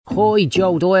Hi,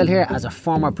 Joe Doyle here. As a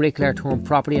former bricklayer turned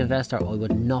property investor, I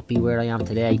would not be where I am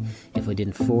today if I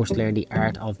didn't first learn the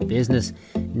art of business.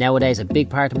 Nowadays, a big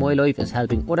part of my life is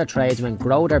helping other tradesmen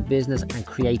grow their business and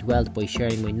create wealth by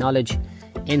sharing my knowledge,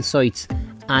 insights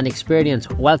and experience.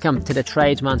 Welcome to the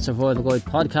Tradesman Survival Guide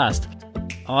podcast.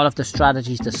 All of the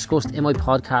strategies discussed in my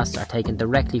podcasts are taken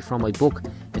directly from my book,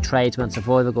 The Tradesman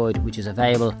Survival Guide, which is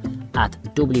available at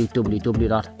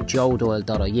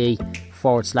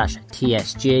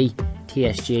www.joedoyle.ie/TSG.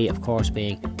 TSG, of course,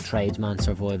 being Tradesman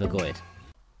Survival Guide.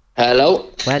 Hello.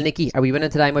 Well, Nicky, are we winning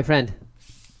today, my friend?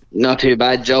 Not too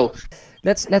bad, Joe.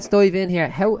 Let's dive in here.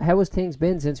 How has things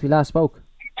been since we last spoke?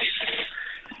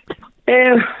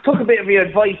 Took a bit of your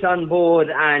advice on board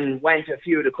and went to a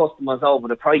few of the customers over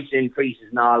the price increases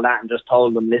and all that and just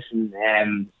told them, listen,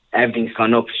 everything's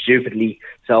gone up stupidly,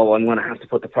 so I'm going to have to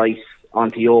put the price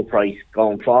onto your price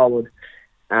going forward.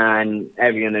 And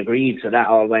everyone agreed, so that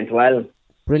all went well.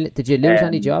 Brilliant. Did you lose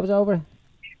any jobs over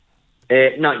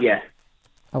it? Not yet.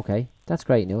 Okay, that's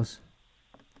great news.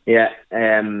 Yeah,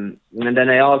 and then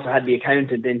I also had the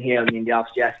accountant in here in the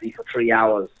office yesterday for 3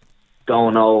 hours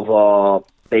going over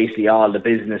basically all the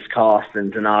business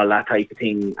costings and all that type of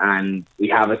thing, and we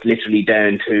have it literally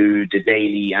down to the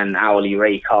daily and hourly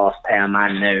rate cost per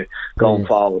man now going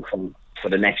forward for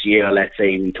the next year. Let's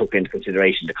say we took into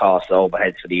consideration the cost of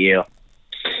overheads for the year.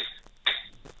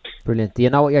 Brilliant. Do you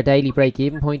know what your daily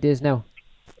break-even point is now?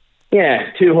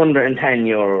 Yeah,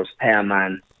 €210 per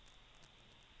man.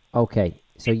 Okay,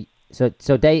 so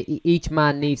each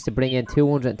man needs to bring in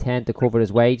 210 to cover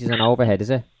his wages and overhead, is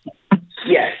it?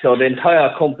 Yeah, so the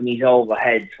entire company's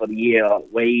overhead for the year,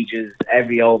 wages,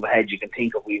 every overhead you can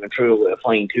think of, we went through it with a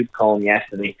fine tooth comb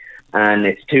yesterday, and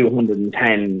it's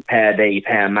 210 per day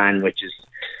per man, which is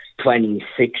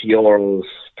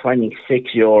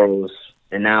 €26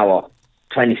 an hour,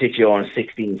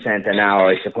 €26.16 an hour,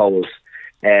 I suppose,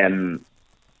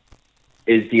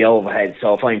 is the overhead.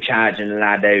 So if I'm charging a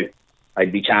lad out,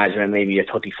 I'd be charging him maybe a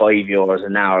 €35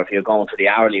 an hour if you're going for the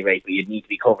hourly rate, but you'd need to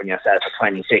be covering yourself at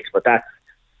 26. But that's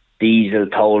diesel,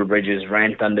 toll bridges,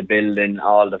 rent on the building,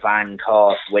 all the van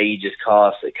costs, wages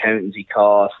costs, accountancy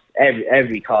costs,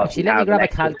 every cost. Actually, let me grab a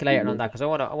calculator on that, because I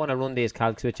want to run these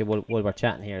calcs with you while we're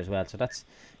chatting here as well. So that's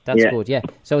good. Yeah.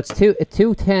 So it's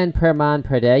 210 per man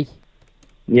per day.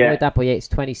 Yeah. Divide that by 8, it's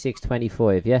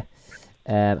 26.25. Yeah.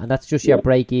 And that's just your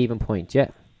break-even point. Yeah.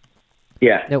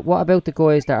 Yeah. Now, what about the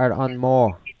guys that are on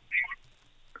more?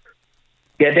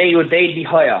 Yeah, they'd be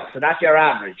higher. So that's your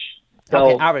average. So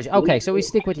okay, average. Okay, so we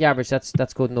stick with the average.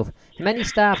 That's good enough. How many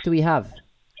staff do we have?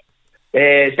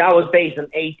 That was based on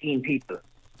 18 people.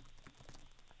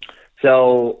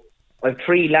 So I have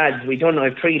 3 lads. I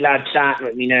have 3 lads starting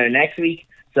with me now next week.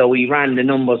 So we ran the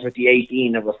numbers with the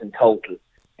 18 of us in total.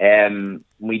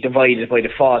 We divided by the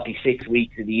 46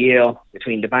 weeks of the year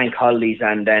between the bank holidays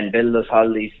and then builders'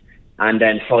 holidays, and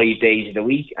then 5 days of the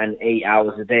week and 8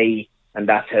 hours a day, and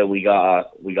that's how we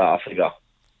got a figure.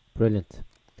 Brilliant.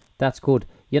 That's good.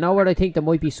 You know what, I think there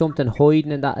might be something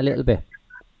hiding in that a little bit.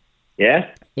 Yeah?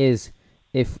 Is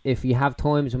if you have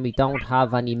times when we don't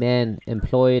have any men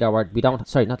employed, or we don't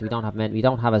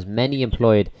have as many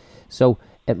employed. So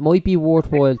it might be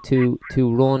worthwhile to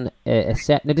run a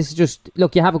set. Now this is just,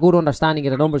 look, you have a good understanding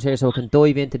of the numbers here, so I can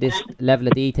dive into this level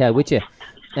of detail with you.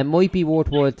 It might be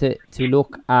worthwhile to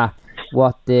look at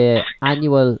what the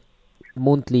annual,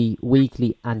 monthly,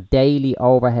 weekly and daily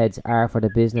overheads are for the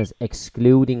business,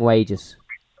 excluding wages.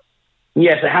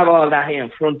 Yes, I have all that here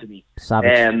in front of me.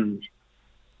 Savage.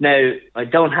 Now, I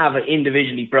don't have it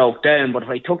individually broke down, but if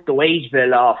I took the wage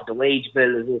bill off, the wage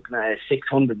bill is looking at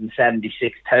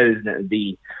 676,000 it would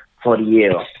be for the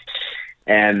year.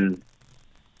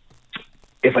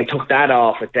 If I took that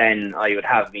off it, then I would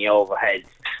have me overheads.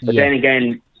 But then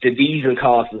again, the diesel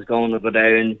cost is going to go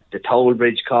down, the toll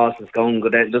bridge cost is going to go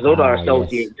down. There's other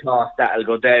associated costs that will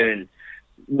go down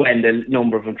when the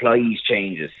number of employees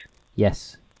changes.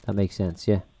 Yes, that makes sense,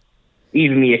 yeah.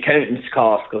 Even the accountant's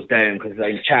cost goes down because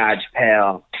I'm charged per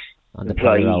on the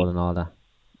employee payroll and all that.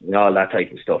 And all that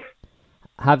type of stuff.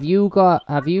 Have you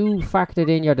factored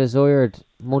in your desired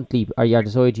monthly or your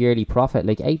desired yearly profit?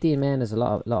 Like 18 men is a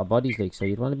lot of bodies, like, so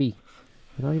you'd want to be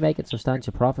making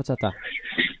substantial profits at that.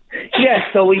 Yes,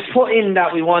 so we put in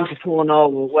that we want to turn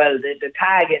over. Well, the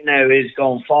target now is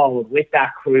going forward with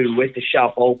that crew, with the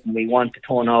shop open. We want to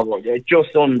turn over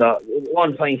just under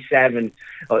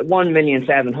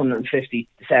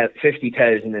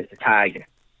 1,750,000 is the target.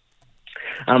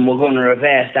 And we're going to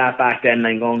reverse that back then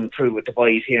and going through with the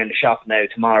boys here in the shop now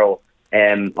tomorrow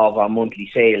of our monthly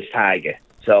sales target.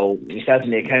 So myself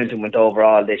and the accountant went over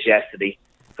all this yesterday,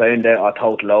 found out our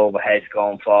total overheads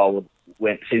going forward,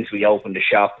 since we opened the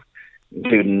shop,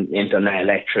 including internet,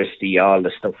 electricity, all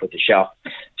the stuff with the shop.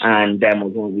 And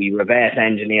then we reverse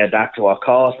engineered that to our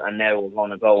cost, and now we're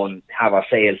going to go and have our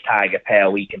sales target per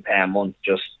week and per month,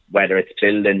 just whether it's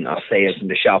building or sales in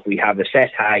the shop. We have a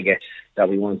set target that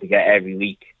we want to get every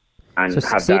week. And so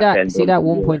have see that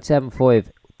 1.75.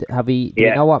 Do we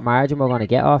know what margin we're going to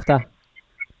get off that?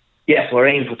 Yes, we're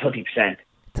aiming for 30%.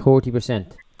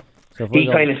 30%. So he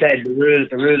kind of said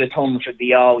the rule of thumb should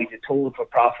be always a third for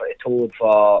profit, a third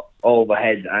for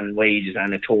overhead and wages,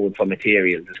 and a third for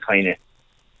materials. It's kind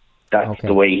of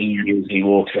the way he usually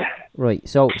works it. Right.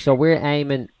 So we're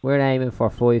aiming for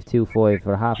 525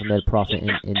 for $500,000 profit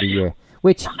in the year,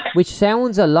 which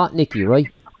sounds a lot, Nicky, right?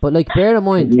 But like, bear in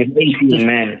mind,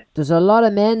 there's a lot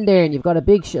of men there, and you've got a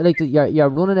big you're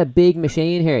running a big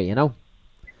machine here, you know.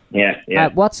 Yeah.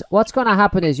 What's going to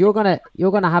happen is you're gonna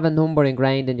have a number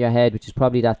ingrained in your head, which is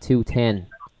probably that 210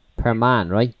 per man,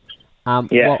 right?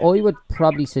 What I would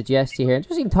probably suggest to you here, and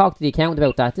just even talk to the accountant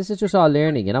about that. This is just all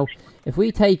learning, you know. If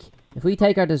we take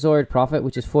our desired profit,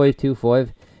 which is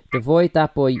 525, divide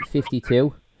that by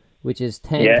 52, which is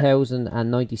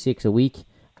 10,096 a week,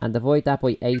 and divide that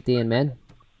by 18 men.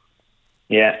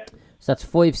 Yeah. So that's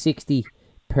 560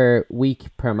 per week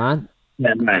per man.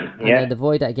 Man, and then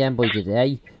divide that again by the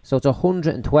day, so it's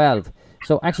 112.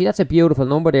 So actually, that's a beautiful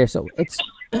number there. So it's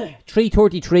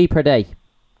 333 per day.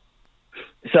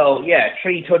 So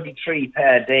 333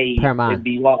 per day per man would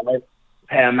be what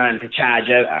per man to charge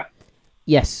out at.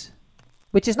 Yes,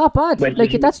 which is not bad.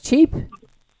 That's cheap.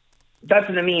 That's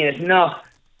what I mean. It's not.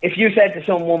 If you said to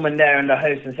some woman there in the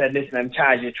house and said, "Listen, I'm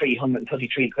charging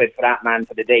 333 quid for that man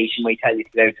for the day," she might tell you to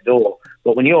get out the door.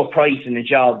 But when you're pricing a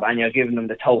job and you're giving them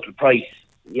the total price,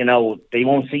 you know, they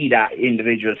won't see that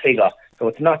individual figure. So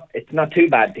it's not too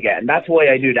bad to get, and that's why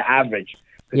I do the average.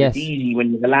 Because it's easy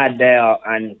when there's a lad there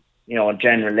and, you know, a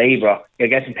general labourer, you're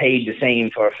getting paid the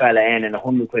same for a fella earning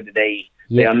 100 quid a day.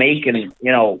 Yeah. They're making,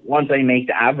 you know, once I make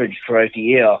the average throughout the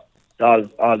year,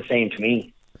 it's all the same to me.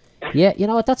 Yeah, you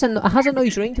know what? It has a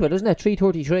nice ring to it, doesn't it?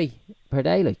 333 per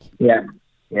day, like. Yeah.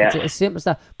 It's as simple as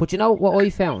that. But you know what I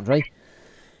found, right?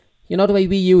 You know the way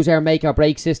we use our make or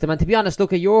break system, and to be honest,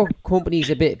 look, at your company's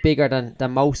a bit bigger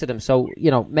than most of them, so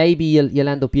you know maybe you'll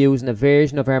end up using a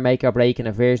version of our make or break and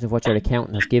a version of what your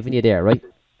accountant has given you there, right?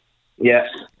 Yeah.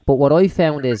 But what I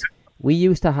found is we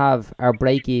used to have our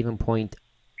break-even point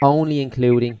only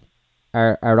including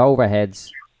our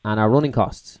overheads and our running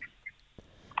costs.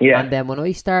 Yeah. And then when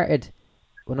I started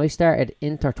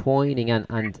intertwining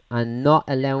and not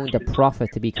allowing the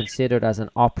profit to be considered as an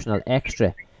optional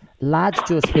extra, lads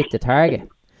just hit the target.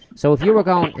 So if you were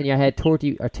going in your head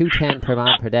 30 or 210 per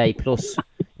man per day plus,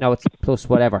 you know, it's plus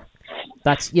whatever,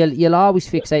 that's you'll always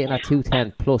fixate on that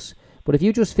 210 plus. But if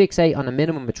you just fixate on a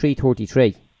minimum of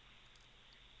 333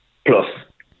 plus,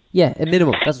 a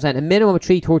minimum. That's what I'm saying. A minimum of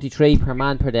 333 per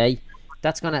man per day.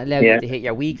 That's going to allow you to hit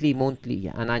your weekly,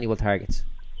 monthly, and annual targets.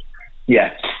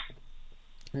 Yeah.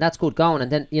 And that's good going.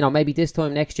 And then, you know, maybe this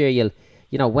time next year you'll,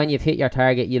 you know, when you've hit your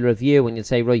target, you'll review and you'll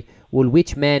say, right, well,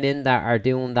 which men in that are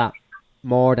doing that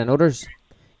more than others?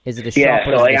 Is it a shop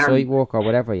or is it a site work or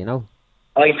whatever, you know?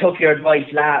 I took your advice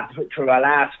through our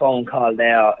last phone call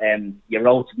there. You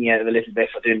wrote me out a little bit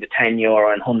for doing the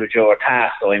 €10 and €100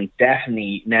 task. So I'm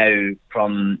definitely now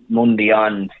from Monday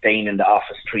on staying in the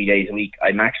office 3 days a week.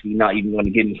 I'm actually not even going to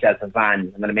give myself a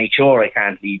van. I'm going to make sure I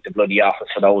can't leave the bloody office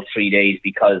for those 3 days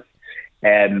because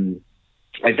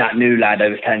like that new lad I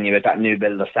was telling you about, that new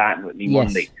builder starting with me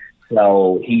Monday.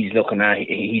 So he's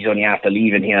only after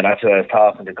leaving here. That's what I was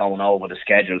talking to, going over the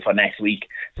schedule for next week.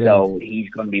 So he's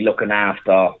going to be looking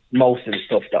after most of the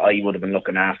stuff that I would have been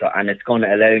looking after. And it's going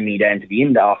to allow me then to be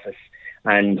in the office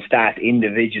and start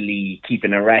individually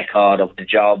keeping a record of the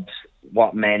jobs,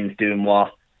 what men's doing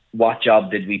what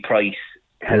job did we price,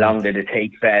 how long did it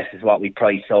take versus what we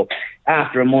priced. So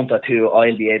after a month or two,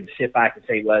 I'll be able to sit back and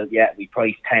say, well, yeah, we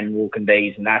priced 10 working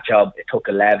days and that job, it took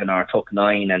 11 or it took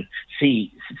 9, and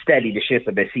steady the ship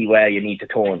a bit, see where you need to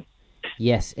turn.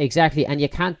 Yes, exactly. And you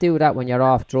can't do that when you're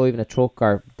off driving a truck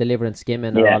or delivering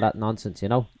skimming or all that nonsense, you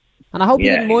know. And I hope you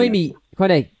didn't mind me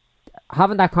kind of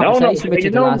having that conversation with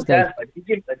you the last day.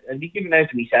 I'd be giving out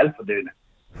to myself for doing it.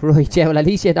 Right, yeah, well, at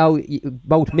least you know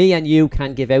both me and you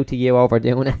can give out to you over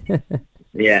doing it.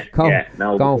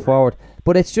 Going forward.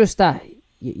 But it's just that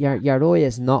your eye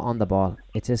is not on the ball.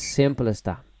 It's as simple as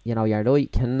that. You know, your eye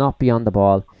cannot be on the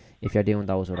ball if you're doing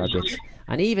those other bits.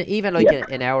 And even like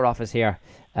in our office here,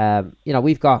 you know,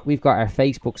 we've got our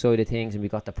Facebook side of things and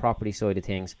we've got the property side of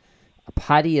things.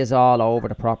 Paddy is all over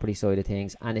the property side of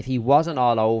things, and if he wasn't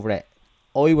all over it,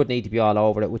 I would need to be all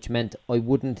over it, which meant I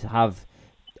wouldn't have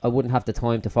I wouldn't have the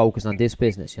time to focus on this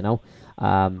business, you know.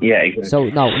 Yeah, exactly. So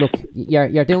no, look,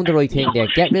 you're doing the right thing there.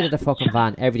 Get rid of the fucking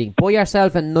van, everything. Buy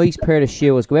yourself a nice pair of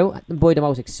shoes. Go out and buy the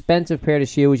most expensive pair of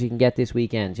shoes you can get this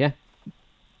weekend. Yeah.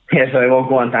 Yeah, so I won't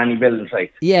go on to any building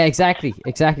site. Yeah, exactly.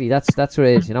 That's what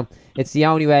it is. You know, it's the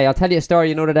only way. I'll tell you a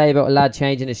story another day about a lad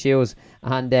changing his shoes,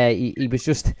 and he was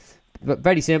just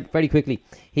very simple, very quickly.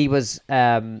 He was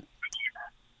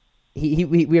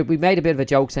we made a bit of a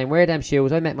joke saying, wear them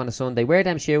shoes. I met him on a Sunday. Wear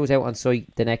them shoes out on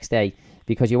site the next day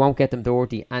because you won't get them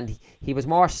dirty. And he was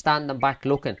more standing back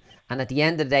looking. And at the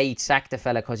end of the day, he'd sacked the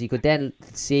fella because he could then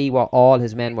see what all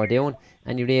his men were doing,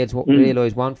 and you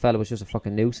realised one fella was just a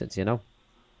fucking nuisance, you know.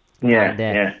 Yeah,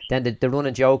 and, Then the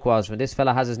running joke was, when this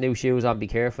fella has his new shoes on, be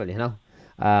careful, you know.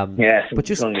 But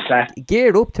just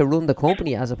gear up to run the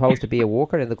company as opposed to be a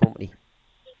worker in the company.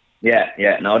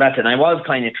 Yeah, no, that's it. I was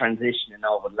kind of transitioning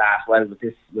over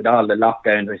with all the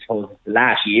lockdowns, I suppose, the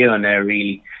last year and there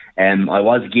really. I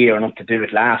was gearing up to do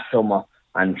it last summer,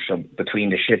 and so between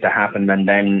the shit that happened and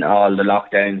then all the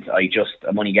lockdowns,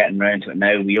 I'm only getting around to it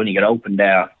now. We only get open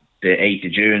there the 8th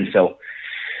of June, so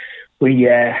we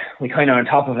kind of are on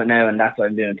top of it now, and that's what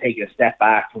I'm doing, taking a step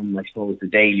back from, I suppose, the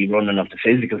daily running of the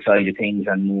physical side of things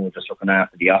and more just looking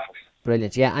after the office.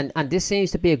 Brilliant, yeah, and this seems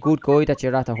to be a good guy that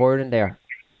you're at the hiring there.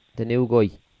 The new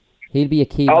guy, he'll be a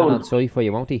key man on site for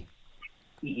you, won't he?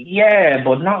 Yeah,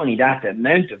 but not only that, the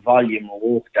amount of volume of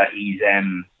work that he's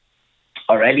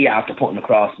already after putting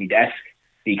across my desk,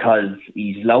 because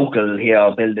he's local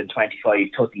here, building 25,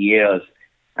 30 years,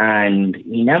 and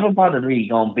he never bothered really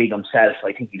going big himself.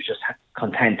 I think he was just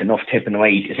content enough tipping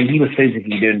away. I think he was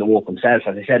physically doing the work himself.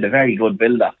 As I said, a very good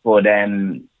builder, but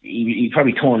he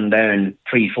probably turned down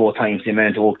 3-4 times the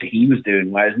amount of work that he was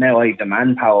doing, whereas now I have the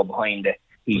manpower behind it.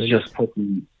 He's Brilliant. Just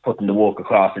putting the work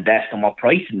across the desk, and we're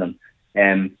pricing them.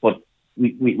 But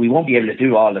we won't be able to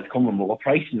do all that's coming, but we're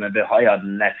pricing them a bit higher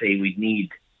than, let's say, we'd need.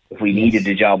 If we needed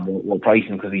the job, we're pricing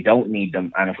them because we don't need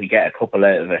them, and if we get a couple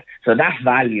out of it. So that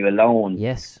value alone,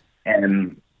 yes,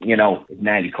 you know, it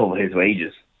nearly cover his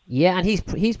wages. Yeah, and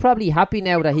he's probably happy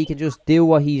now that he can just do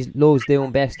what he loves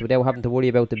doing best without having to worry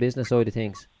about the business side of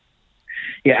things.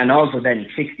 Yeah, and also then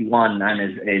he's 61,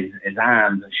 and his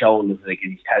arms and shoulders, like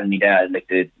he's telling me that, like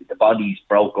the body's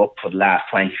broke up for the last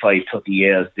 25, 30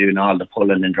 years doing all the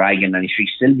pulling and dragging, and he should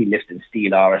still be lifting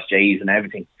steel RSJs and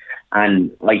everything.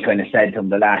 And I kind of said to him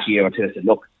the last year or two, I said,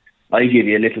 look, I'll give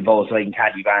you a little Volkswagen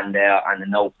caddy van there and a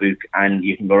notebook, and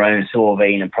you can go around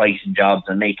surveying and pricing jobs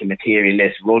and making material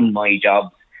lists, run my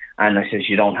jobs. And I said,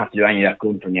 you don't have to do any of that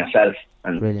good from yourself.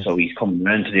 And Brilliant. So he's coming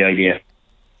around to the idea.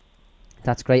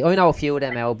 That's great. I know a few of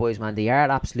them old boys, man. They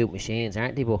are absolute machines,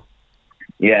 aren't they, Bo?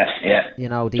 Yeah. You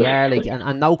know, they are like,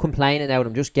 and no complaining out of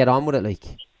them. Just get on with it, like.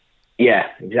 Yeah,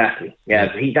 exactly.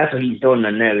 Yeah, that's what he's done,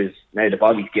 and now the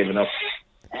body's given up.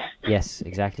 Yes,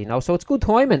 exactly. No, so it's good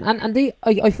timing, and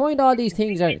I find all these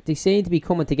things they seem to be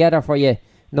coming together for you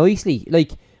nicely.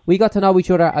 Like, we got to know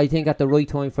each other, I think, at the right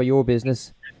time for your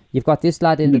business. You've got this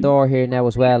lad in the door here now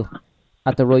as well,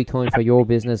 at the right time for your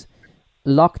business.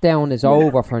 Lockdown is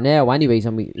over for now, anyways,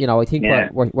 and I think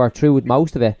we're through with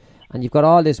most of it. And you've got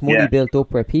all this money built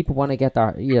up where people want to get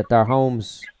their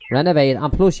homes renovated,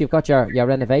 and plus you've got your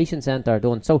renovation centre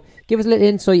done. So give us a little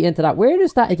insight into that. Where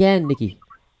is that again, Nicky?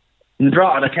 In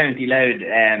Drogheda, County Louth,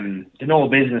 the No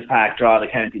Business Park,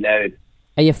 Drogheda, County Louth.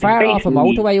 Are you far off a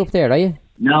motorway up there, are you?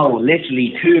 No,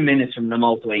 literally 2 minutes from the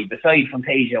motorway, beside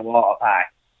Fantasia Water Park.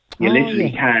 You literally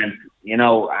can't,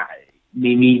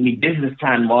 my business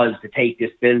plan was to take this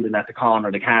building at the corner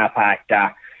of the car park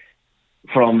that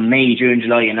from May, June,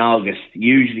 July and August,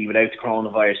 usually without the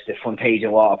coronavirus, the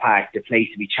Fantasia Water Park, the place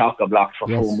to be chock-a-block for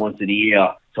 4 months of the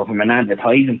year. So from an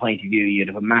advertising point of view, you'd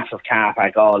have a massive car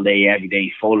park all day, every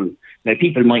day, full. Now,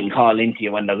 people mightn't call into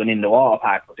you when they're going in the water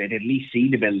park, but they'd at least see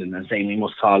the building and say, we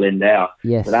must call in there.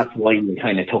 Yes. So that's why we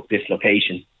kind of took this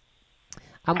location.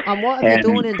 And what are you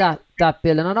doing in that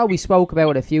building? I know we spoke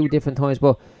about it a few different times,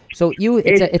 but so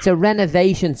it's a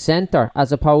renovation centre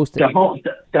as opposed to...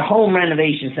 The home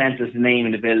renovation centre is the name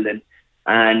of the building.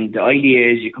 And the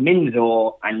idea is you come in the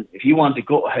door, and if you want to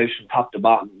gut a house from top to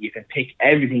bottom, you can pick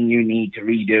everything you need to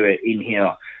redo it in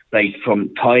here. Like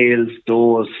from tiles,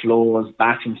 doors, floors,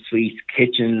 bathroom suites,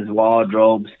 kitchens,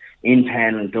 wardrobes,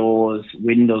 internal doors,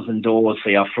 windows and doors for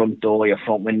your front door, your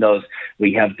front windows.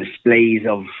 We have displays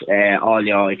of all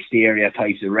your exterior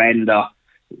types of render,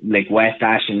 like wet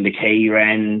dash and decay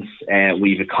rends.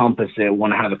 We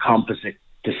want to have a composite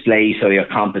display, so your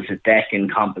composite deck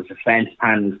and composite fence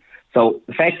panels. So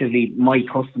effectively, my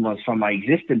customers from my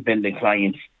existing building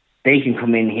clients, they can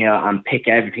come in here and pick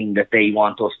everything that they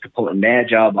want us to put in their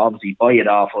job, obviously buy it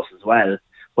off us as well.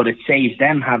 but it saves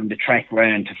them having to trek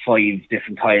around to 5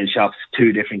 different tile shops,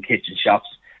 2 different kitchen shops,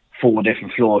 4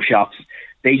 different floor shops.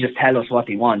 They just tell us what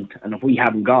they want, and if we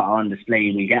haven't got it on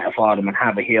display, we get it for them and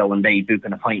have it here when they book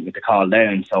an appointment to call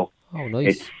down. So, oh,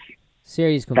 nice.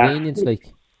 Serious convenience, like.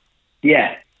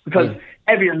 Yeah, because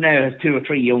everyone now has 2 or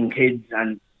 3 young kids,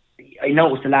 and I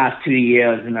noticed the last 2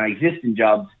 years in our existing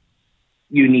jobs,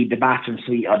 you need the bathroom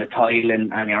suite or the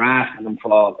tiling, and you're asking them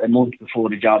for a month before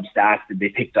the job starts that they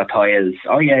pick their tiles.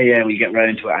 Oh, yeah, we get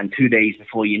round to it, and 2 days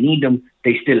before you need them,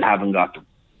 they still haven't got them.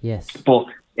 Yes. But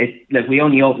we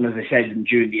only opened, as I said, in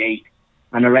June the 8th,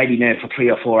 and already now for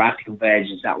 3 or 4 active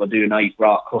conversions that we're doing, I've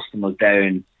brought customers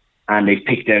down, and they've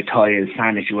picked out tiles,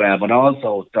 sanitary ware, but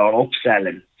also they're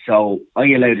upselling. So I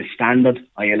allowed a standard.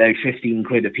 I allowed 15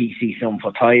 quid a PC sum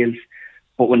for tiles.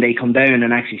 But when they come down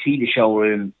and actually see the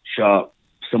showroom, sure,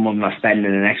 some of them are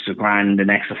spending an extra grand, an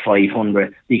extra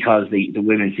 500 because the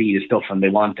women see the stuff and they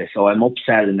want it. So I'm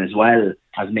upselling as well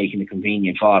as making it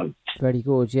convenient for them. Very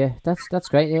good, yeah. That's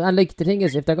great. And like the thing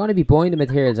is, if they're going to be buying the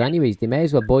materials anyways, they may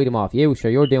as well buy them off you. Sure,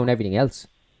 you're doing everything else.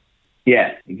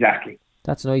 Yeah, exactly.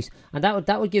 That's nice, and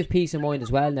that would give peace of mind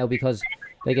as well now, because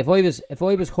like if I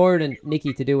was hiring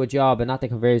Nicky to do a job and not the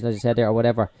conversion as I said there or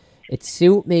whatever, it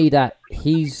suit me that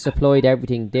he's supplied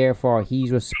everything, therefore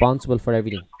he's responsible for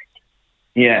everything.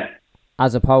 Yeah.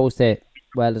 As opposed to,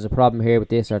 well, there's a problem here with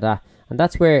this or that, and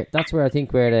that's where I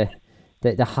think where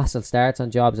the hassle starts on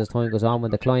jobs as time goes on,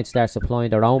 when the client starts supplying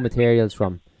their own materials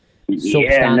from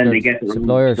and then they get the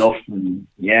suppliers. Wrong stuff, and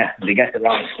they get the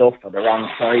wrong stuff or the wrong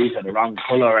size or the wrong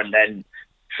colour, and then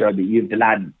sure that you've the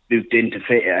lad booked in to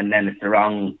fit it, and then it's the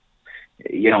wrong.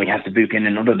 You have to book in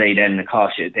another day, then it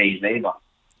costs you a day's labour.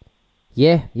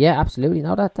 Yeah, absolutely.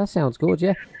 No, that sounds good.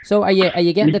 Yeah. So are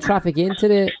you getting the traffic into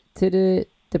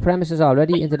the premises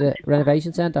already, into the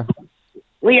renovation centre?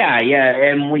 We are,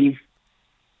 yeah.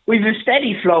 We've a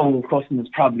steady flow of customers,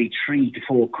 probably 3 to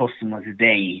 4 customers a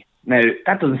day. Now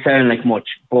that doesn't sound like much,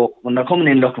 but when they're coming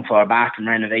in looking for a bathroom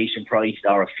renovation price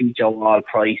or a feature wall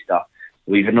price, or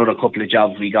we've another couple of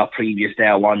jobs we got previous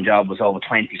there. One job was over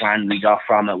 20 grand we got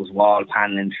from it. Was wall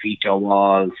paneling, feature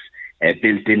walls,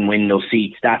 built-in window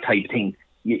seats, that type of thing.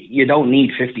 You don't need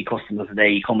 50 customers a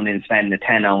day coming in spending a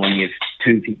tenner when you've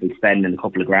 2 people spending a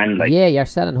couple of grand. Like. Yeah, you're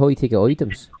selling high-ticket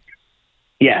items.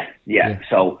 Yeah.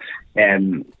 So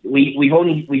we've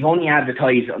only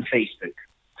advertised it on Facebook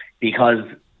because,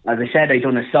 as I said, I've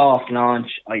done a soft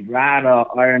launch. I'd rather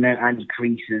iron out any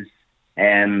creases.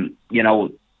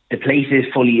 The place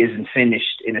isn't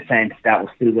finished in a sense that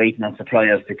we're still waiting on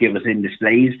suppliers to give us in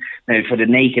displays. Now, for the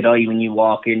naked eye, when you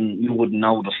walk in, you wouldn't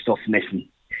know there's stuff missing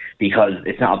because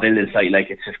it's not a building site, like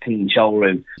it's a clean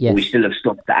showroom. Yes. But we still have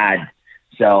stuff to add.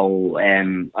 So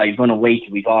I'm going to wait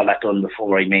till we've all that done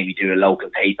before I maybe do a local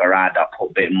paper ad or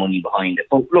put a bit of money behind it.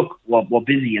 But look, we're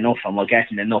busy enough and we're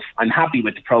getting enough. I'm happy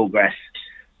with the progress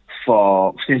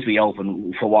since we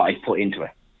opened for what I put into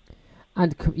it.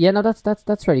 And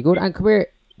that's very good. And come here,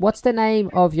 what's the name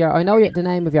of your? I know the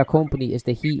name of your company is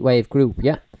the Heatwave Group,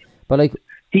 yeah. But like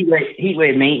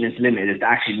Heatwave Maintenance Limited is the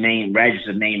actual name,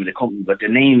 registered name of the company. But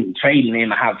the trading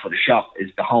name I have for the shop is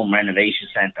the Home Renovation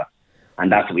Centre,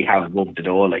 and that's what we have above the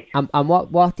door. Like. And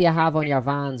what do you have on your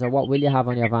vans, or what will you have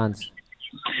on your vans?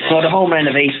 So the Home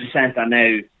Renovation Centre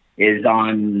now is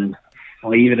on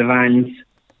 5 of the vans.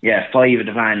 Yeah, 5 of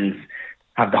the vans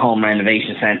have the Home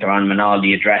Renovation Centre on them and all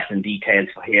the address and details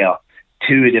for here.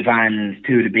 2 of the vans,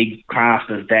 2 of the big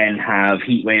crafters then have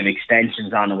Heatwave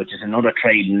Extensions on it, which is another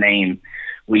trading name.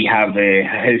 We have a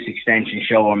house extension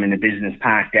showroom in the business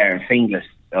park there in Finglas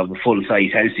of a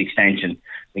full-size house extension.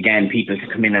 Again, people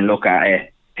can come in and look at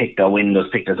it, pick their windows,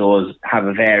 pick their doors, have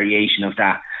a variation of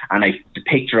that. And the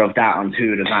picture of that on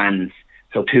 2 of the vans.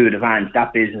 So 2 of the vans,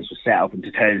 that business was set up in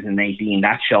 2018.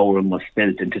 That showroom was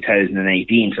built in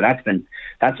 2018. So that's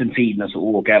been feeding us at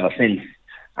work ever since,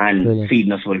 and Brilliant.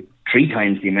 Feeding us with 3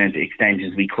 times the amount of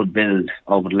extensions we could build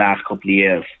over the last couple of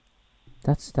years.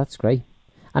 That's great.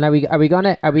 And are we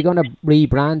gonna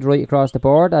rebrand right across the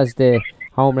board as the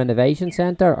Home Renovation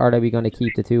Centre, or are we going to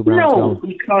keep the 2 brands going? No,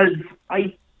 because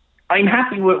I'm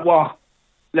happy with all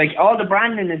the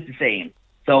branding is the same.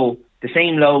 So the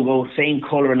same logo, same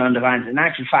colouring on the vans. In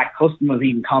actual fact, customers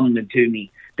even commented to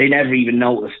me, they never even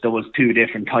noticed there was 2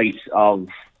 different types of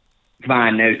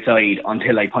van outside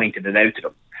until I pointed it out to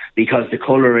them. Because the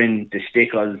colouring, the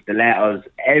stickers, the letters,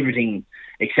 everything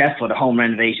except for the Home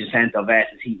Renovation Centre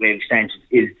versus Heatwave Extensions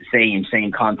is the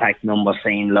same contact number,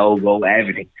 same logo,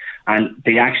 everything. And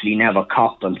they actually never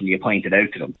copped until you pointed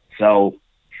out to them. So,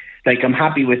 I'm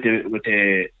happy with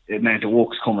the amount of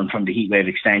works coming from the Heatwave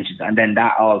Extensions, and then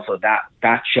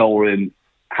that showroom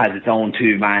has its own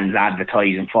 2 vans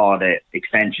advertising for the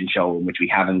extension showroom, which we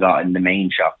haven't got in the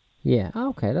main shop. Yeah,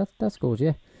 okay, that's good,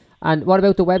 yeah. And what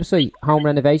about the website? Home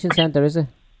Renovation Centre, is it?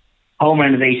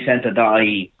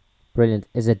 HomeRenovationCentre.ie. Brilliant.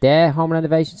 Is it their Home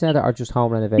Renovation Centre or just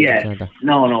Home Renovation Centre?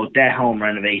 No, their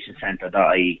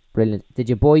HomeRenovationCentre.ie. Brilliant. Did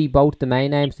you buy both the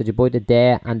main names? Did you buy the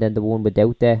there and then the one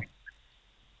without there?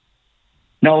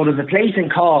 No, there's a place in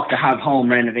Cork to have Home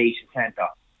Renovation Centre.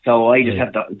 So I just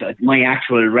have my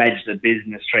actual registered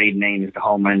business trade name is the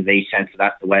Home Renovation Centre.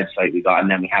 That's the website we got,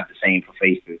 and then we have the same for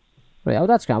Facebook. Right, oh,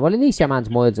 that's grand. Well, at least your man's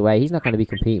miles away. He's not going to be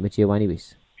competing with you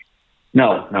anyways.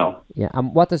 No. Yeah,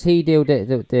 and what does he do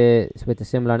with the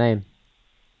similar name?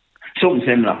 Something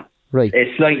similar. Right.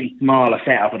 A slightly smaller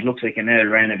setup. It looks like an old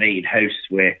renovated house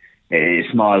with a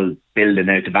small building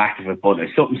out the back of it, but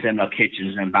it's something similar,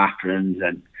 kitchens and bathrooms.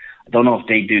 And I don't know if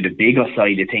they do the bigger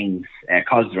side of things,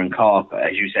 because they're in Cork.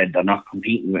 As you said, they're not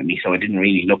competing with me, so I didn't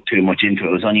really look too much into it.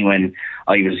 It was only when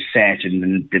I was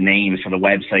searching the names for the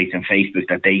websites and Facebook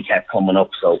that they kept coming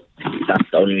up, so that's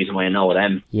the only reason why I know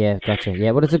them. Yeah, gotcha.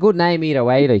 Yeah, but it's a good name either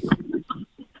way, like.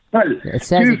 Well, it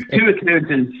says two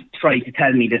accountants tried to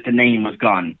tell me that the name was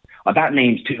gone. Oh, that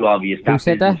name's too obvious. Who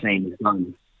said that? Name is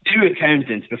gone. 2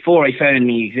 accountants. Before I found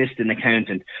me existing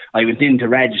accountant, I went in to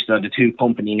register the 2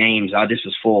 company names. This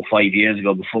was 4 or 5 years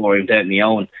ago before I went out on my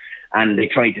own. And they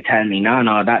tried to tell me,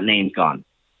 no, that name's gone.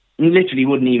 And literally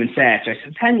wouldn't even search. I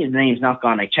said, tell you the name's not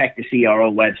gone. I checked the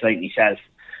CRO website myself.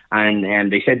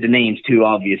 And they said the name's too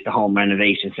obvious, the Home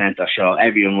Renovation Centre. Sure,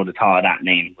 everyone would have thought of that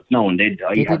name, but no one did.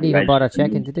 They didn't even bother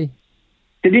checking, did they?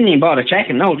 They didn't even bother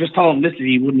checking. No, just told them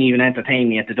literally he wouldn't even entertain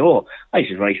me at the door. I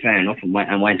said, right, fair enough, and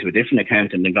went to a different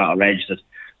accountant and got it registered.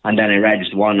 And then I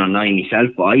registered one online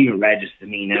myself, but I even registered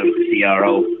me now with the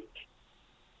CRO.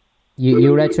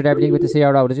 You registered everything with the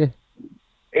CRO, did you?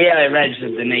 Yeah, I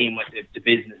registered the name with the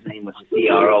business name with the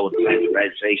CRO, the Central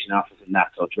Registration Office, and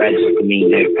that, so it's registered to me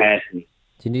now personally.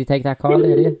 Do you need to take that call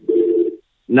there, do you?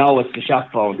 No, it's the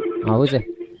shop phone. Oh, is it?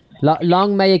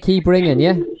 Long may it keep ringing,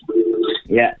 yeah?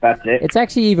 Yeah, that's it. It's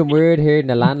actually even weird hearing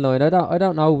the landline. I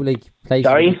don't know, like, places.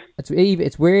 Sorry?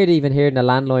 It's weird even hearing the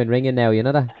landline ringing now, you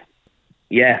know that?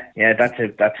 Yeah, that's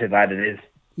how bad it is.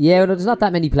 Yeah, well, there's not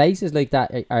that many places like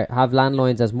that have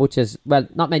landlines as much as, well,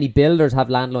 not many builders have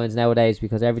landlines nowadays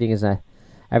because everything's on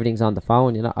the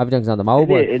phone, you know, everything's on the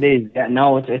mobile. It is. Yeah,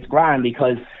 no, it's grand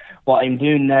because what I'm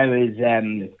doing now is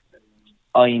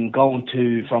I'm going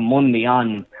to, from Monday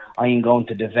on, I'm going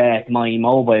to divert my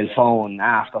mobile phone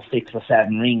after 6 or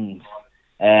 7 rings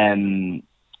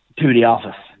to the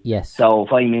office. Yes. So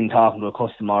if I'm in talking to a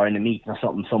customer or in a meeting or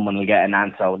something, someone will get an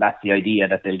answer. That's the idea,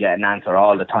 that they'll get an answer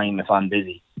all the time if I'm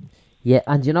busy. Yeah,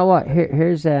 and you know what?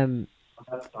 Here's well,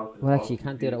 actually, you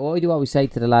can't do that. What I do always say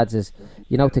to the lads is,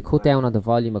 you know, to cut down on the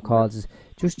volume of calls is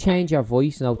just change your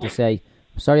voice note to say,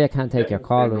 sorry, I can't take your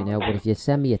call right now, but if you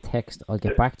send me a text, I'll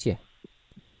get back to you.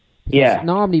 Because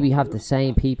normally we have the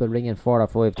same people ringing 4 or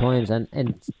 5 times,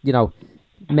 and you know,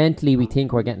 mentally we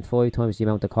think we're getting 5 times the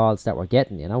amount of calls that we're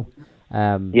getting, you know.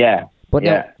 But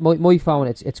no, my phone,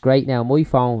 it's great now. My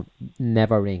phone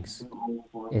never rings.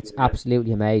 It's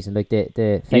absolutely amazing. Like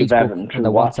the Facebook and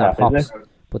the WhatsApp pops,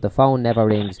 but the phone never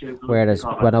rings. Whereas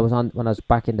when I was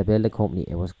back in the building company,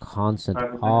 it was constant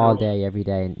all day, every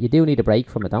day, and you do need a break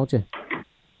from it, don't you?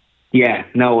 Yeah,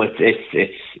 no,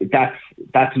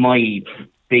 that's my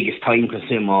biggest time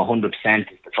consumer. 100% is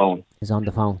the phone. Is on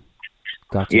the phone.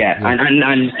 Gotcha. Yeah.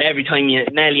 And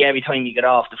nearly every time you get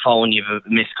off the phone, you've a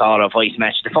missed call or voice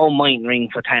message. The phone might ring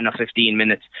for 10 or 15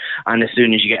 minutes, and as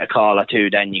soon as you get a call or two,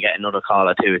 then you get another call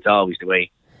or two. It's always the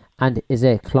way. And is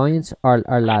it clients or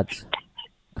lads?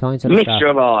 Clients or mixture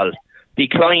staff? Of all. The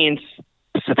clients,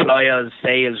 suppliers,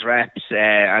 sales reps,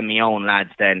 and my own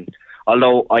lads then.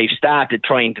 Although I've started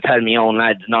trying to tell my own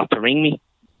lads not to ring me.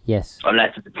 Yes.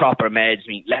 Unless it's a proper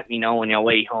emergency. Let me know on your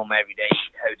way home every day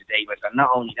how the day was. And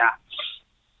not only that,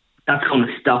 that's going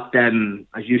to stop them,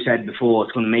 as you said before,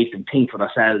 it's going to make them think for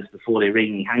themselves before they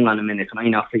ring me. Hang on a minute, can I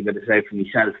not figure this out for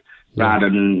myself? Yeah. Rather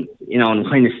than, you know, I'm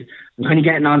kind of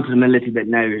getting onto them a little bit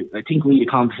now. I think we had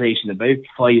a conversation about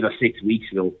 5 or 6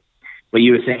 weeks ago where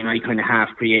you were saying I kind of half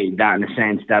created that in a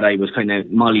sense that I was kind of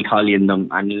mollycoddling them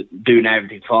and doing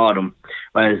everything for them.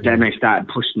 Whereas then I started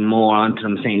pushing more onto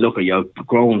them, saying, look, you're a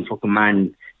grown fucking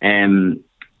man.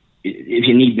 If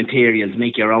you need materials,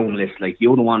 make your own list. Like,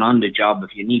 you're the one on the job.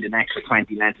 If you need an extra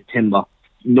 20 lengths of timber,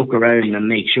 look around and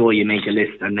make sure you make a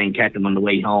list and then get them on the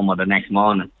way home or the next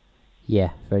morning.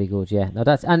 Yeah, very good. Yeah, no,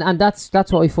 that's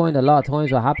what I find a lot of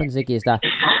times. What happens, Nicky, is that,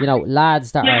 you know,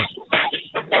 lads that are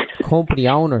company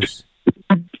owners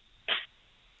that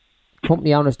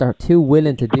are too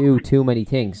willing to do too many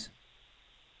things.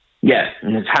 Yeah,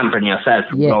 and it's hampering yourself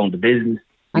from growing the business.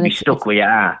 You'd be stuck where you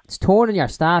are. It's turning your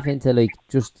staff into like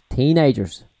just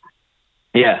teenagers.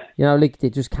 Yeah. You know, like they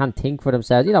just can't think for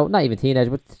themselves. You know, not even teenagers,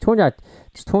 but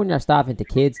turn your staff into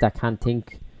kids that can't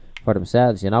think for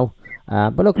themselves. You know.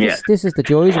 But look, this is the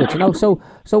joys of it. You know.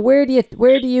 So where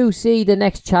do you see the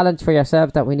next challenge for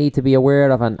yourself that we need to be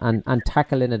aware of and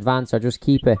tackle in advance, or just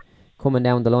keep it coming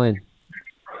down the line?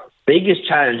 Biggest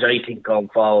challenge I think going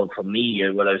forward for me,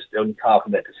 when I was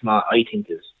talking about the smart, I think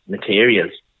is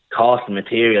materials, cost of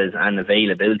materials and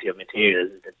availability of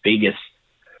materials is the biggest.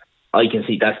 I can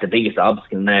see that's the biggest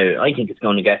obstacle now. I think it's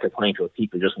going to get to the point where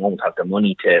people just won't have the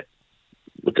money to.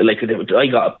 I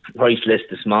got a price list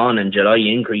this morning, July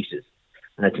increases,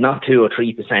 and it's not 2 or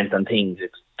 3% on things.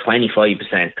 It's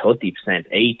 25%, 30%,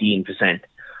 18%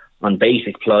 on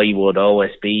basic plywood,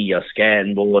 OSB, your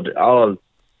scan board, all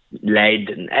lead,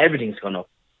 and everything's gone up.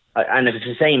 And if it's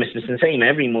the same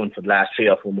every month for the last 3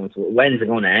 or 4 months. When's it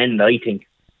going to end? I think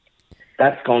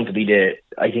that's going to be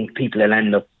I think people will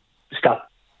end up stop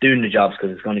doing the jobs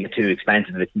because it's going to get too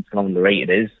expensive if it keeps going the rate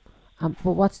it is.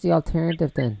 But what's the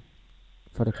alternative then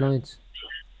for the clients?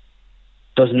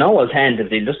 There's no alternative.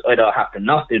 They just either have to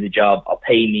not do the job or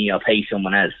pay me or pay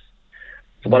someone else.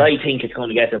 So, but I think it's going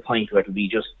to get to a point where it'll be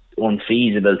just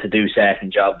unfeasible to do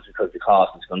certain jobs because the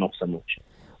cost has gone up so much.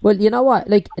 Well, you know what?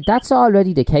 Like, that's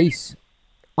already the case.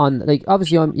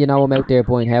 Obviously, I'm out there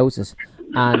buying houses,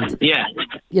 and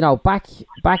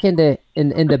back in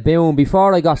the boom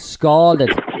before I got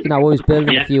scalded. I was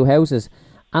building a few houses,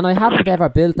 and I haven't ever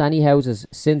built any houses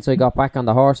since I got back on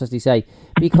the horse, as they say,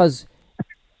 because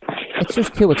it's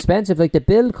just too expensive. Like, the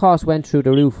build cost went through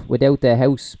the roof without the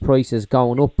house prices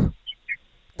going up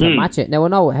to match it. Now, I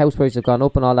know house prices have gone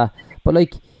up and all that, but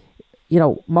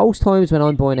most times when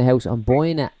I'm buying a house, I'm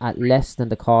buying it at less than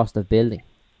the cost of building.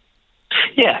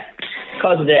 Yeah,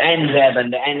 because of the NZEB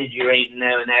and the energy rating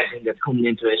now and everything that's coming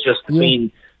into it. It's just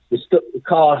between the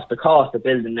cost of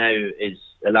building now is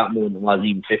a lot more than it was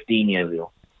even 15 years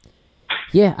ago.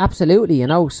 Yeah, absolutely.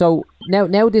 So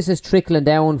now this is trickling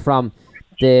down from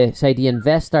the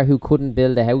investor who couldn't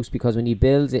build a house because when he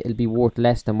builds it, it'll be worth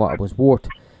less than what it was worth,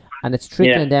 and it's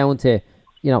trickling down to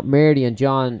Mary and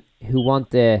John who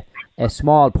want a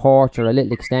small porch or a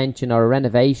little extension or a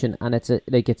renovation, and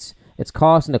it's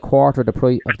costing a quarter of the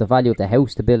price of the value of the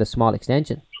house to build a small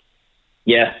extension.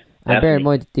 Yeah. And bear in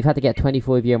mind, they've had to get a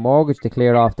 25-year mortgage to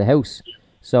clear off the house.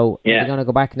 So they're going to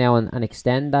go back now and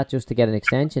extend that just to get an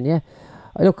extension, yeah.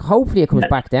 Look, hopefully it comes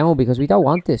back down because we don't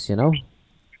want this,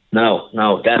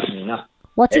 No, definitely not.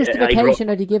 What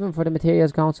justification are they giving for the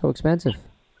materials going so expensive?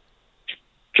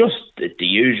 Just the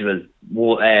usual,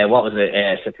 what was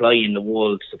it, supply in the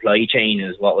world supply chain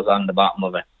is what was on the bottom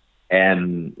of it.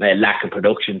 Lack of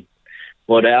production.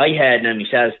 But I heard now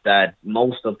myself that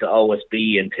most of the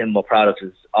OSB and timber products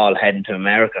is all heading to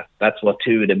America. That's what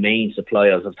two of the main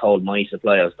suppliers have told my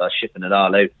suppliers. They're shipping it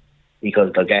all out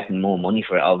because they're getting more money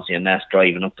for it, obviously, and that's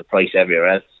driving up the price everywhere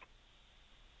else.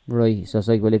 Right, so it's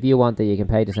like, well, if you want it, you can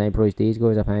pay the same price these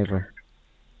guys are paying for it.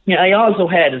 Yeah, I also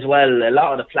heard as well, a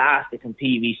lot of the plastic and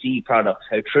PVC products,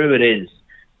 how true it is.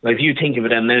 Like, if you think of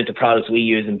the amount of products we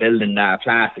use in building that are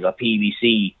plastic or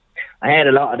PVC, I heard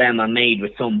a lot of them are made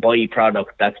with some byproduct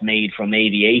that's made from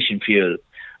aviation fuel.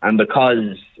 And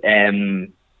because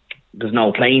there's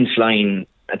no planes flying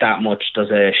that much,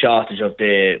 there's a shortage of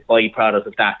the byproduct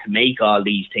of that to make all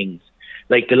these things.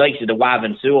 Like the likes of the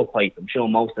Waven sewer pipe, I'm sure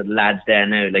most of the lads there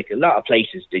now, like a lot of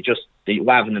places, the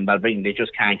Waven and Balbriggan, they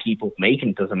just can't keep up making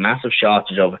it. There's a massive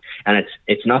shortage of it. And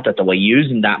it's not that they were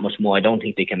using that much more. I don't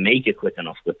think they can make it quick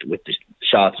enough with the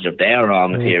shortage of their raw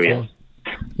materials.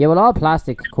 Yeah, well, all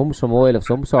plastic comes from oil of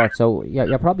some sort, so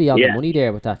you're probably on the money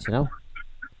there with that,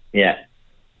 Yeah.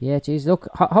 Yeah, geez, look,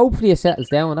 hopefully it settles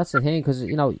down, that's the thing, because,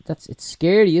 it's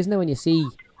scary, isn't it, when you see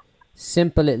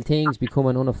simple little things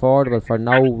becoming unaffordable for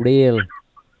no real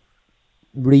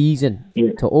reason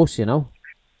to us,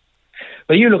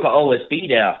 But you look at OSB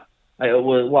there,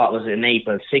 what was it, in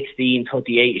April,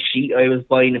 16.38 a sheet I was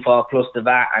buying for plus the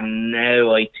VAT, and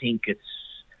now I think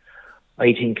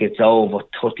it's over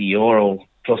 €30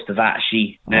 plus the VAT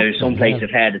sheet. Now, some places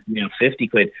have had it, 50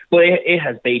 quid. But it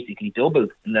has basically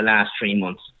doubled in the last 3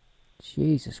 months.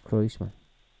 Jesus Christ, man.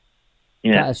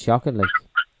 Yeah. That is shocking, like.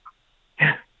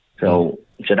 So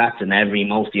that's in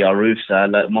most of your roofs,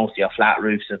 most of your flat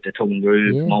roofs of the tongue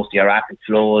roof, most of your attic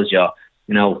floors,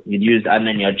 you'd use, and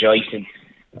then your joisting.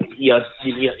 Your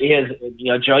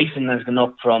joisting has gone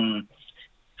up from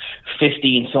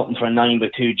 15 something for a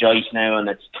 9x2 joist now, and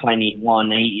it's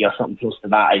 21.80 or something plus the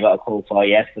VAT I got a quote for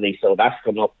yesterday. So that's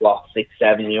gone up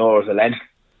 €6-7 a length.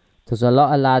 There's a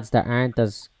lot of lads that aren't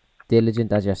as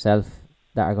diligent as yourself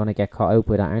that are going to get caught out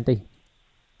with that, aren't they?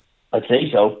 I'd say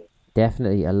so.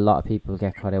 Definitely, a lot of people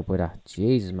get caught out with that.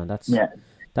 Jesus, man,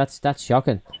 that's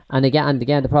shocking. And again,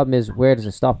 the problem is, where does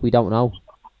it stop? We don't know.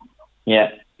 Yeah.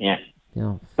 You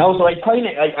know. No, so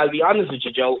I'll be honest with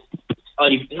you, Joe. I'll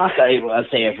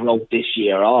say I've wrote this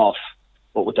year off,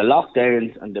 but with the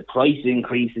lockdowns and the price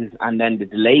increases and then the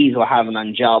delays we're having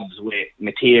on jobs with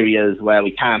materials where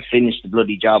we can't finish the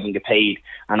bloody job and get paid,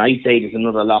 and I'd say there's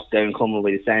another lockdown coming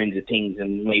by the sounds of things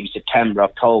in maybe September,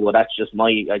 October. That's just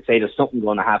I'd say there's something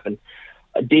going to happen.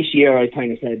 This year I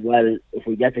kind of said, well, if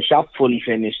we get the shop fully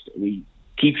finished, we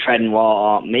keep treading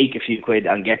water, make a few quid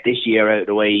and get this year out of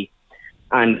the way,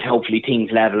 and hopefully things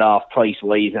level off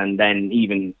price-wise, and then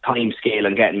even time scale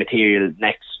and getting material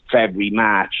next February,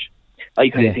 March. I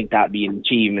kind of think that'd be an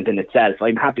achievement in itself.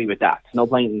 I'm happy with that. No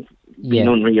point in being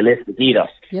unrealistic either.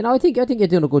 You know, I think you're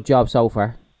doing a good job so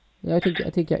far. Yeah, I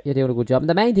think you're doing a good job. And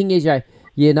the main thing is your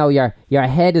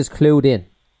head is clued in.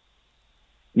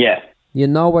 Yeah. You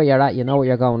know where you're at. You know what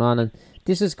you're going on, and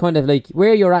this is kind of like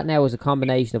where you're at now is a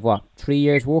combination of what, 3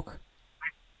 years work.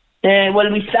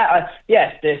 Well, we start.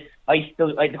 The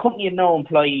company had no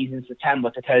employees in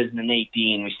September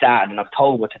 2018. We started in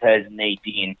October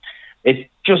 2018. It's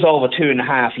just over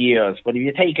 2.5 years. But if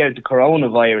you take out the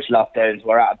coronavirus lockdowns,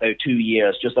 we're at about 2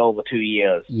 years, just over 2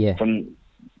 years. Yeah. From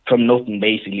nothing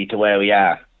basically to where we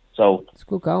are. So it's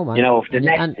good go, man. You know,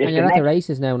 you're at the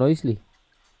races now nicely.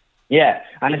 Yeah,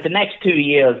 and if the next 2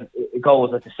 years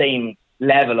goes at the same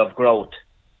level of growth,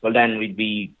 well then you'd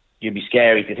be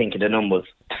scary to think of the numbers.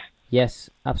 Yes,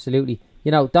 absolutely.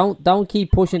 You know, don't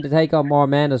keep pushing to take on more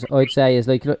men. As I'd say is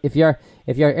like, if your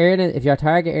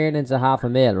target earnings are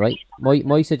 $500,000, right?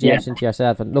 My suggestion to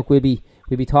yourself, and look, we'll be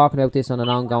talking about this on an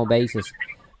ongoing basis.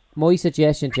 My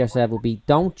suggestion to yourself would be,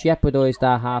 don't jeopardise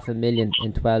that $500,000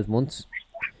 in 12 months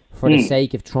for the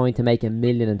sake of trying to make $1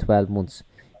 million in 12 months.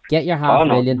 Get your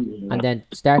 $500,000 and then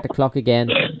start the clock again.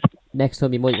 Next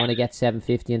time you might want to get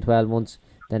 750 in 12 months.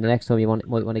 Then the next time you might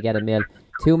want to get $1 million.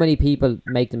 Too many people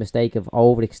make the mistake of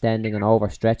overextending and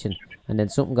overstretching, and then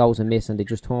something goes amiss and they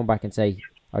just turn back and say,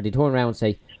 or they turn around and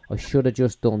say, I should have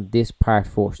just done this part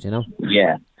first, you know?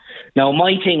 Yeah. Now,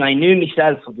 my thing, I knew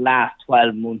myself for the last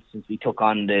 12 months since we took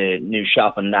on the new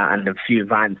shop and that and the few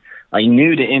vans. I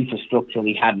knew the infrastructure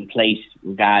we had in place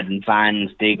regarding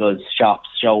vans, diggers, shops,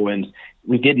 showrooms.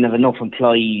 We didn't have enough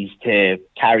employees to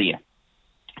carry it.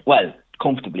 Well,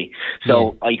 comfortably.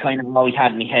 So I kind of always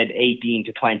had in my head 18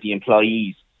 to 20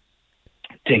 employees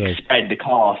to spread the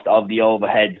cost of the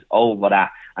overheads over that.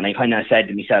 And I kind of said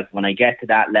to myself, when I get to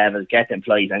that level, get the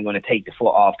employees, I'm going to take the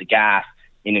foot off the gas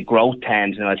in a growth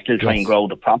terms, and I'll still try and grow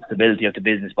the profitability of the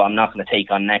business, but I'm not going to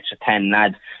take on an extra 10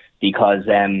 lads because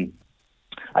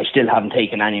I still haven't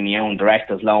taken any of my own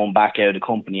director's loan back out of the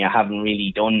company. I haven't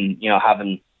really done,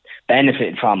 haven't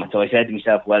benefited from it. So I said to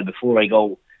myself, well, before I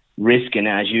go risking it,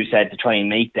 as you said, to try and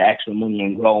make the extra money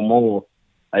and grow more,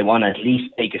 I want to at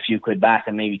least take a few quid back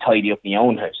and maybe tidy up my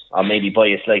own house or maybe buy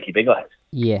a slightly bigger house.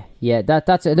 Yeah,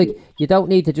 that's it. Like, you don't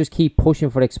need to just keep pushing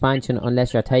for expansion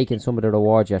unless you're taking some of the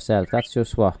rewards yourself. That's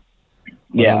just what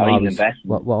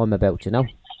I'm about, you know.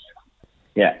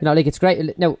 Yeah. You know, like, it's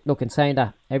great. No, look, in saying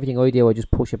that, everything I do, I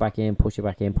just push it back in. But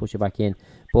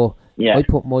I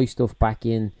put my stuff back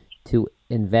in to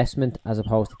investment as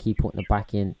opposed to keep putting it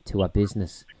back into a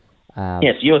business.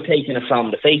 Yes, you're taking it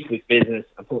from the Facebook business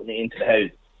and putting it into the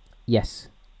house. Yes.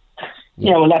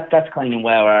 Yeah, well, that's kind of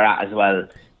where we're at as well.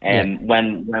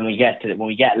 When we get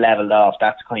leveled off,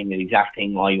 that's kind of the exact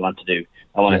thing I want to do.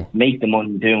 I want to make the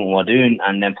money doing what we're doing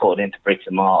and then put it into bricks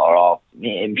and mortar or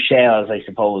in shares, I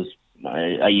suppose.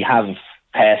 You have a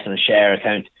personal share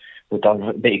account with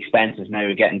the big expenses now.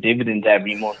 You're getting dividends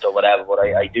every month or whatever, but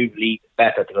I do believe it's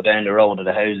better to go down the road of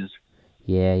the houses.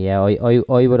 Yeah.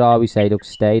 I would always say, look,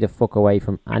 stay the fuck away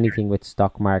from anything with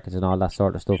stock markets and all that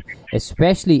sort of stuff,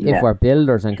 especially if we're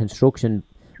builders and construction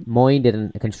minded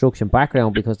and a construction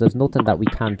background, because there's nothing that we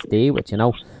can't deal with, you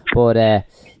know. But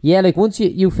like, once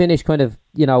you finish kind of,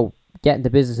 getting the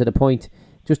business at a point,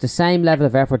 just the same level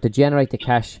of effort to generate the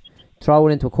cash, throw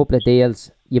it into a couple of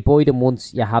deals, you buy them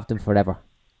once, you have them forever.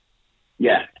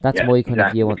 Yeah, that's my kind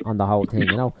of view on the whole thing,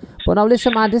 you know. But now,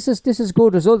 listen, man, this is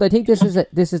good result. I think this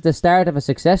is the start of a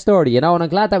success story, you know. And I'm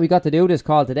glad that we got to do this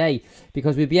call today,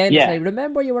 because we'll be able to say,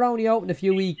 remember, you were only open a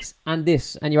few weeks and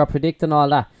you were predicting all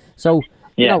that. So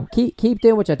you know, keep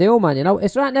doing what you're doing, man. You know,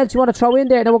 is there anything else you want to throw in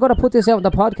there? Now, we're going to put this out on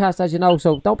the podcast, as you know.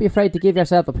 So don't be afraid to give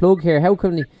yourself a plug here. Who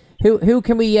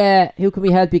can we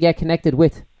help you get connected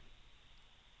with?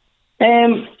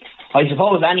 I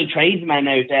suppose any tradesman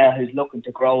out there who's looking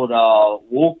to grow their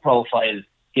work profile,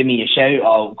 give me a shout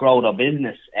or grow their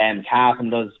business.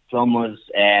 Carpenters, plumbers,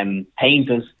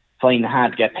 painters. Find it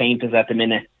hard to get painters at the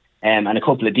minute. And a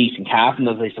couple of decent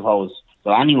carpenters, I suppose.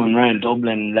 So anyone around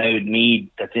Dublin, Louth, Meath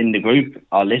that's in the group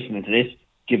or listening to this,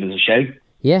 give us a shout.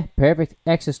 Yeah, perfect,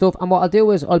 excellent stuff. And what I'll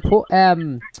do is I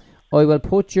will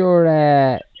put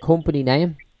your company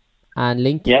name and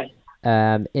link in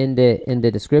the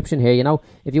description here. You know,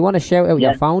 if you want to shout out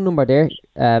your phone number there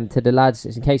to the lads,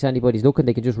 in case anybody's looking,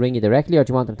 they can just ring you directly, or do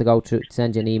you want them to go to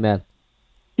send you an email?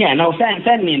 Yeah, no,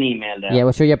 send me an email there. Yeah,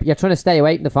 well, sure, you're trying to stay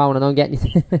away from the phone, and I'm getting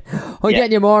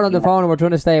getting you more on the phone, and we're trying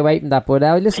to stay away from that. But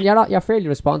listen, you're fairly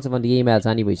responsive on the emails,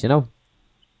 anyways, you know.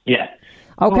 Yeah.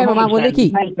 Okay, my man. Well, Nicky,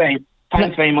 thanks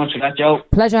very much for that, Joe.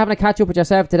 Pleasure having a catch up with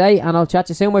yourself today, and I'll chat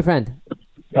to you soon, my friend.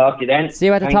 Talk to you then. See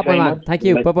you at the top, my man. Thank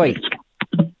you. Bye bye.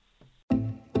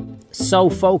 So,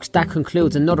 folks, that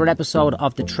concludes another episode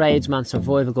of the Tradesman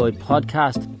Survival Guide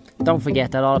podcast. Don't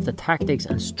forget that all of the tactics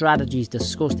and strategies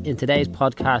discussed in today's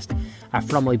podcast are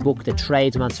from my book, The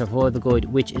Tradesman Survival Guide,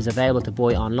 which is available to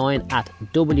buy online at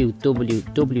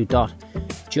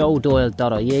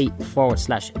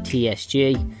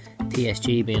www.joedoyle.ie/TSG.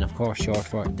 TSG being, of course, short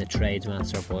for The Tradesman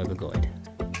Survival Guide.